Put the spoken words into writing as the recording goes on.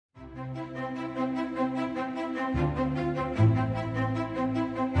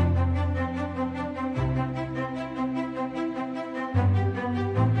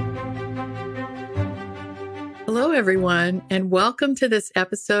Hello, everyone, and welcome to this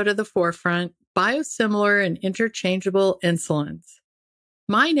episode of The Forefront, Biosimilar and Interchangeable Insulins.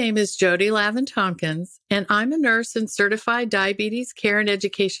 My name is Jody Lavin-Tompkins, and I'm a nurse and certified diabetes care and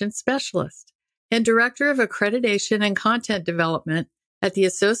education specialist and director of accreditation and content development at the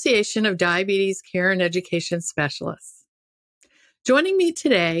Association of Diabetes Care and Education Specialists. Joining me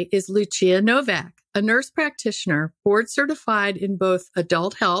today is Lucia Novak, a nurse practitioner board certified in both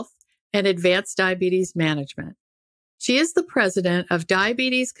adult health and advanced diabetes management. She is the president of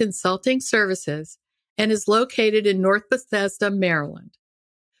Diabetes Consulting Services and is located in North Bethesda, Maryland.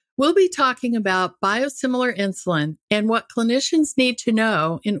 We'll be talking about biosimilar insulin and what clinicians need to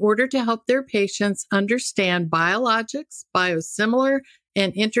know in order to help their patients understand biologics, biosimilar,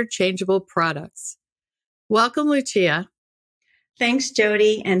 and interchangeable products. Welcome, Lucia. Thanks,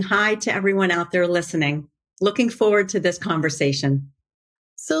 Jody, and hi to everyone out there listening. Looking forward to this conversation.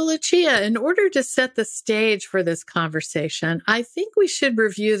 So, Lucia, in order to set the stage for this conversation, I think we should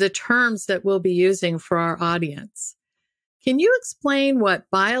review the terms that we'll be using for our audience. Can you explain what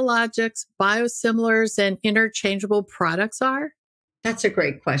biologics, biosimilars, and interchangeable products are? That's a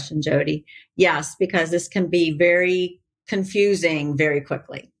great question, Jody. Yes, because this can be very confusing very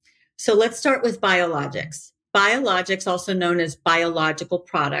quickly. So let's start with biologics. Biologics, also known as biological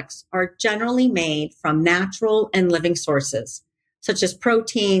products, are generally made from natural and living sources, such as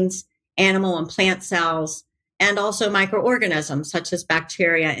proteins, animal and plant cells, and also microorganisms such as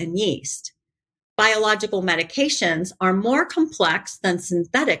bacteria and yeast. Biological medications are more complex than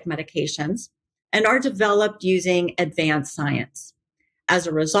synthetic medications and are developed using advanced science. As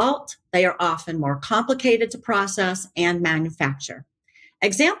a result, they are often more complicated to process and manufacture.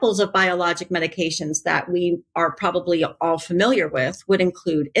 Examples of biologic medications that we are probably all familiar with would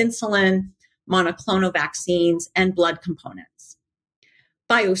include insulin, monoclonal vaccines, and blood components.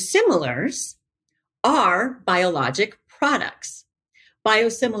 Biosimilars are biologic products.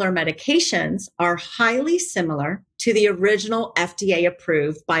 Biosimilar medications are highly similar to the original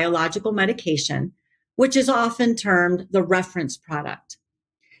FDA-approved biological medication, which is often termed the reference product.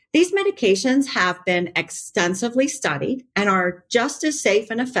 These medications have been extensively studied and are just as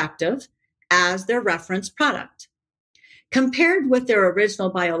safe and effective as their reference product. Compared with their original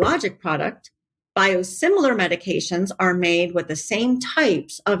biologic product, biosimilar medications are made with the same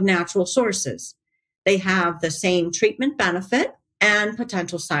types of natural sources. They have the same treatment benefit and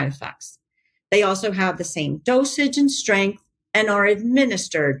potential side effects. They also have the same dosage and strength and are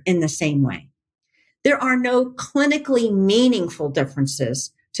administered in the same way. There are no clinically meaningful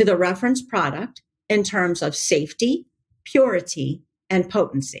differences to the reference product in terms of safety, purity, and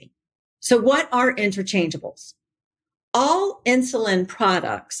potency. So what are interchangeables? All insulin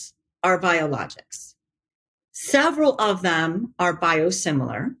products are biologics. Several of them are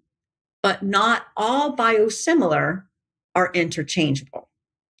biosimilar, but not all biosimilar are interchangeable.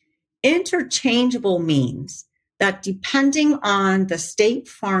 Interchangeable means that depending on the state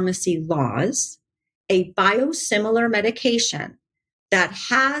pharmacy laws, a biosimilar medication that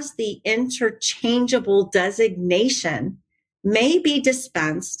has the interchangeable designation may be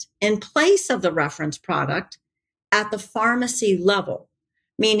dispensed in place of the reference product at the pharmacy level,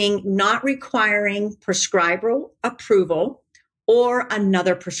 meaning not requiring prescriber approval or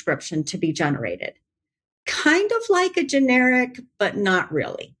another prescription to be generated. Kind of like a generic, but not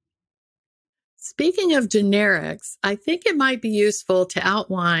really. Speaking of generics, I think it might be useful to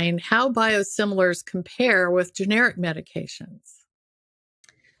outline how biosimilars compare with generic medications.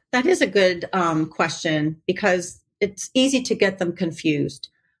 That is a good question because it's easy to get them confused.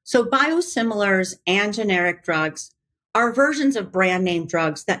 So biosimilars and generic drugs are versions of brand name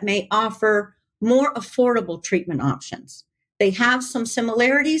drugs that may offer more affordable treatment options. They have some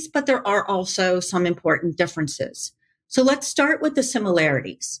similarities, but there are also some important differences. So let's start with the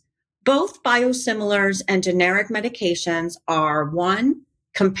similarities. Both biosimilars and generic medications are, one,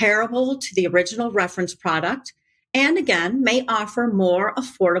 comparable to the original reference product, and again, may offer more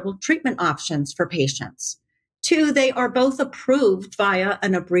affordable treatment options for patients. Two, they are both approved via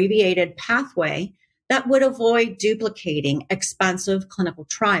an abbreviated pathway that would avoid duplicating expensive clinical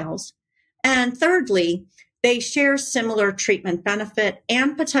trials. And thirdly, they share similar treatment benefit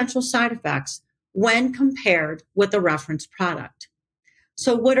and potential side effects when compared with the reference product.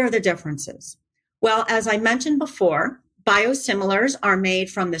 So what are the differences? Well, as I mentioned before, biosimilars are made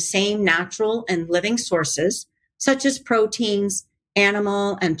from the same natural and living sources, such as proteins,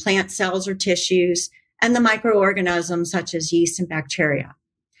 animal and plant cells or tissues, and the microorganisms such as yeast and bacteria.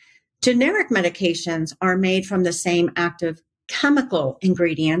 Generic medications are made from the same active chemical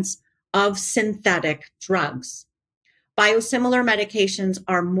ingredients of synthetic drugs. Biosimilar medications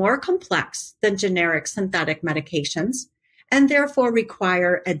are more complex than generic synthetic medications and therefore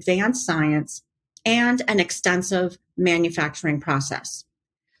require advanced science and an extensive manufacturing process.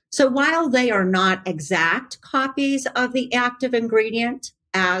 So while they are not exact copies of the active ingredient,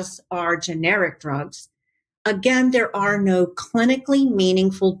 as are generic drugs, again, there are no clinically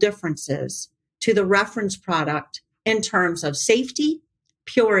meaningful differences to the reference product in terms of safety,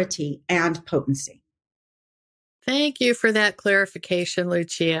 purity, and potency. Thank you for that clarification,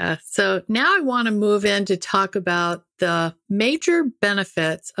 Lucia. So now I want to move in to talk about the major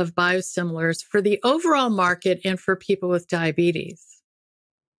benefits of biosimilars for the overall market and for people with diabetes.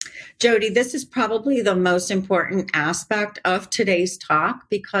 Jody, this is probably the most important aspect of today's talk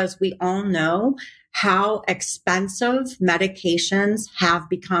because we all know how expensive medications have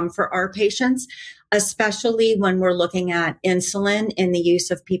become for our patients, especially when we're looking at insulin in the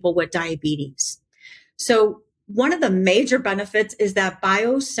use of people with diabetes. So one of the major benefits is that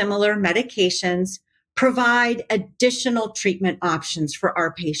biosimilar medications provide additional treatment options for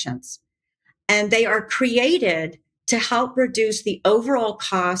our patients. And they are created to help reduce the overall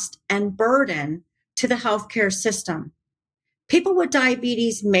cost and burden to the healthcare system. People with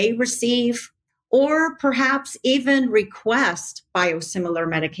diabetes may receive or perhaps even request biosimilar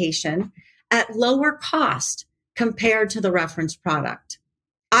medication at lower cost compared to the reference product.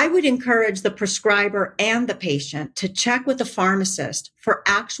 I would encourage the prescriber and the patient to check with the pharmacist for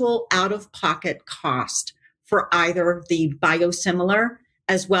actual out-of-pocket cost for either the biosimilar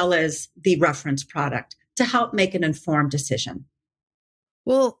as well as the reference product to help make an informed decision.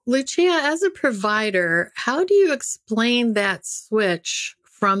 Well, Lucia, as a provider, how do you explain that switch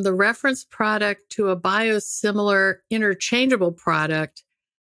from the reference product to a biosimilar interchangeable product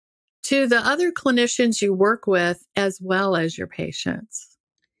to the other clinicians you work with as well as your patients?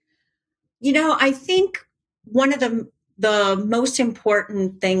 I think one of the most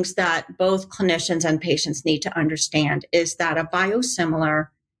important things that both clinicians and patients need to understand is that a biosimilar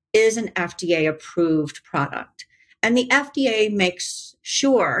is an FDA approved product. And the FDA makes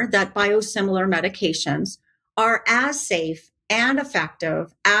sure that biosimilar medications are as safe and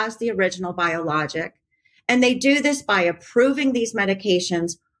effective as the original biologic. And they do this by approving these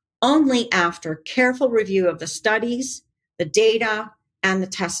medications only after careful review of the studies, the data, and the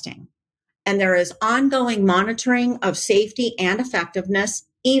testing. And there is ongoing monitoring of safety and effectiveness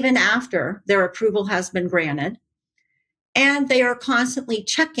even after their approval has been granted. And they are constantly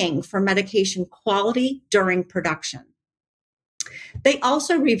checking for medication quality during production. They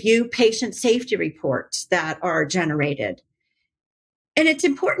also review patient safety reports that are generated. And it's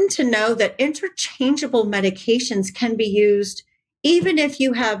important to know that interchangeable medications can be used even if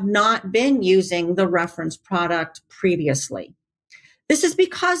you have not been using the reference product previously. This is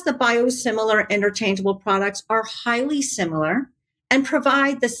because the biosimilar interchangeable products are highly similar and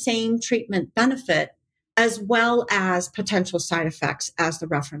provide the same treatment benefit as well as potential side effects as the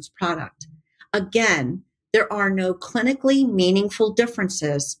reference product. Again, there are no clinically meaningful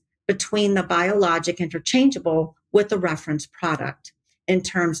differences between the biologic interchangeable with the reference product in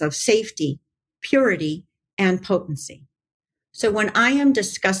terms of safety, purity, and potency. So when I am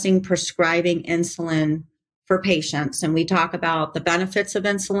discussing prescribing insulin for patients, and we talk about the benefits of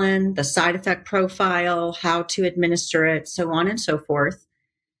insulin, the side effect profile, how to administer it, so on and so forth,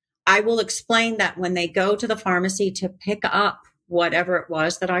 I will explain that when they go to the pharmacy to pick up whatever it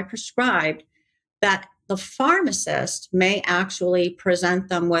was that I prescribed, that the pharmacist may actually present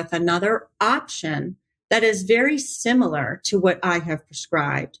them with another option that is very similar to what I have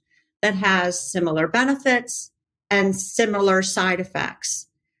prescribed, that has similar benefits and similar side effects,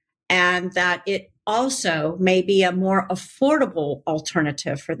 and that it also may be a more affordable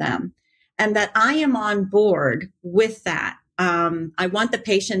alternative for them, and that I am on board with that. I want the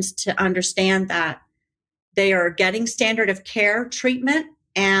patients to understand that they are getting standard of care treatment,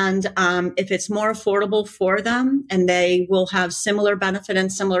 and if it's more affordable for them and they will have similar benefit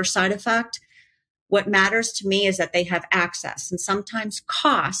and similar side effect, what matters to me is that they have access. And sometimes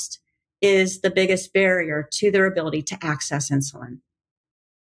cost is the biggest barrier to their ability to access insulin.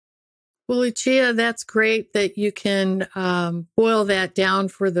 Well, Lucia, that's great that you can boil that down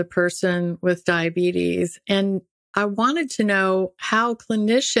for the person with diabetes. And I wanted to know how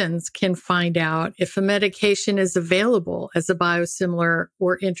clinicians can find out if a medication is available as a biosimilar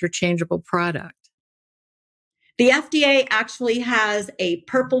or interchangeable product. The FDA actually has a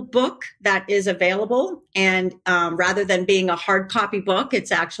purple book that is available. And rather than being a hard copy book,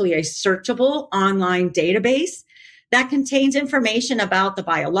 it's actually a searchable online database that contains information about the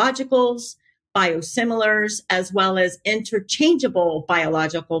biologicals, biosimilars, as well as interchangeable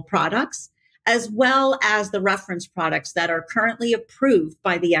biological products, as well as the reference products that are currently approved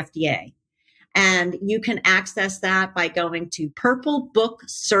by the FDA. And you can access that by going to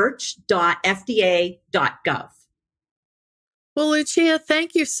purplebooksearch.fda.gov. Well, Lucia,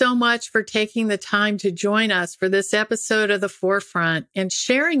 thank you so much for taking the time to join us for this episode of The Forefront and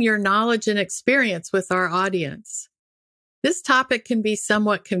sharing your knowledge and experience with our audience. This topic can be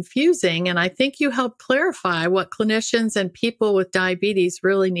somewhat confusing, and I think you help clarify what clinicians and people with diabetes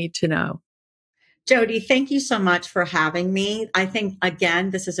really need to know. Jody, thank you so much for having me. I think, again,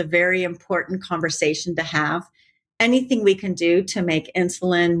 this is a very important conversation to have. Anything we can do to make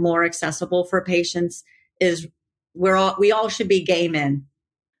insulin more accessible for patients is we all should be game in.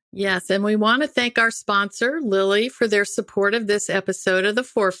 Yes, and we want to thank our sponsor, Lilly, for their support of this episode of The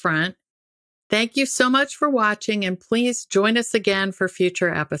Forefront. Thank you so much for watching, and please join us again for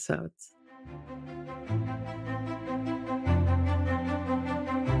future episodes.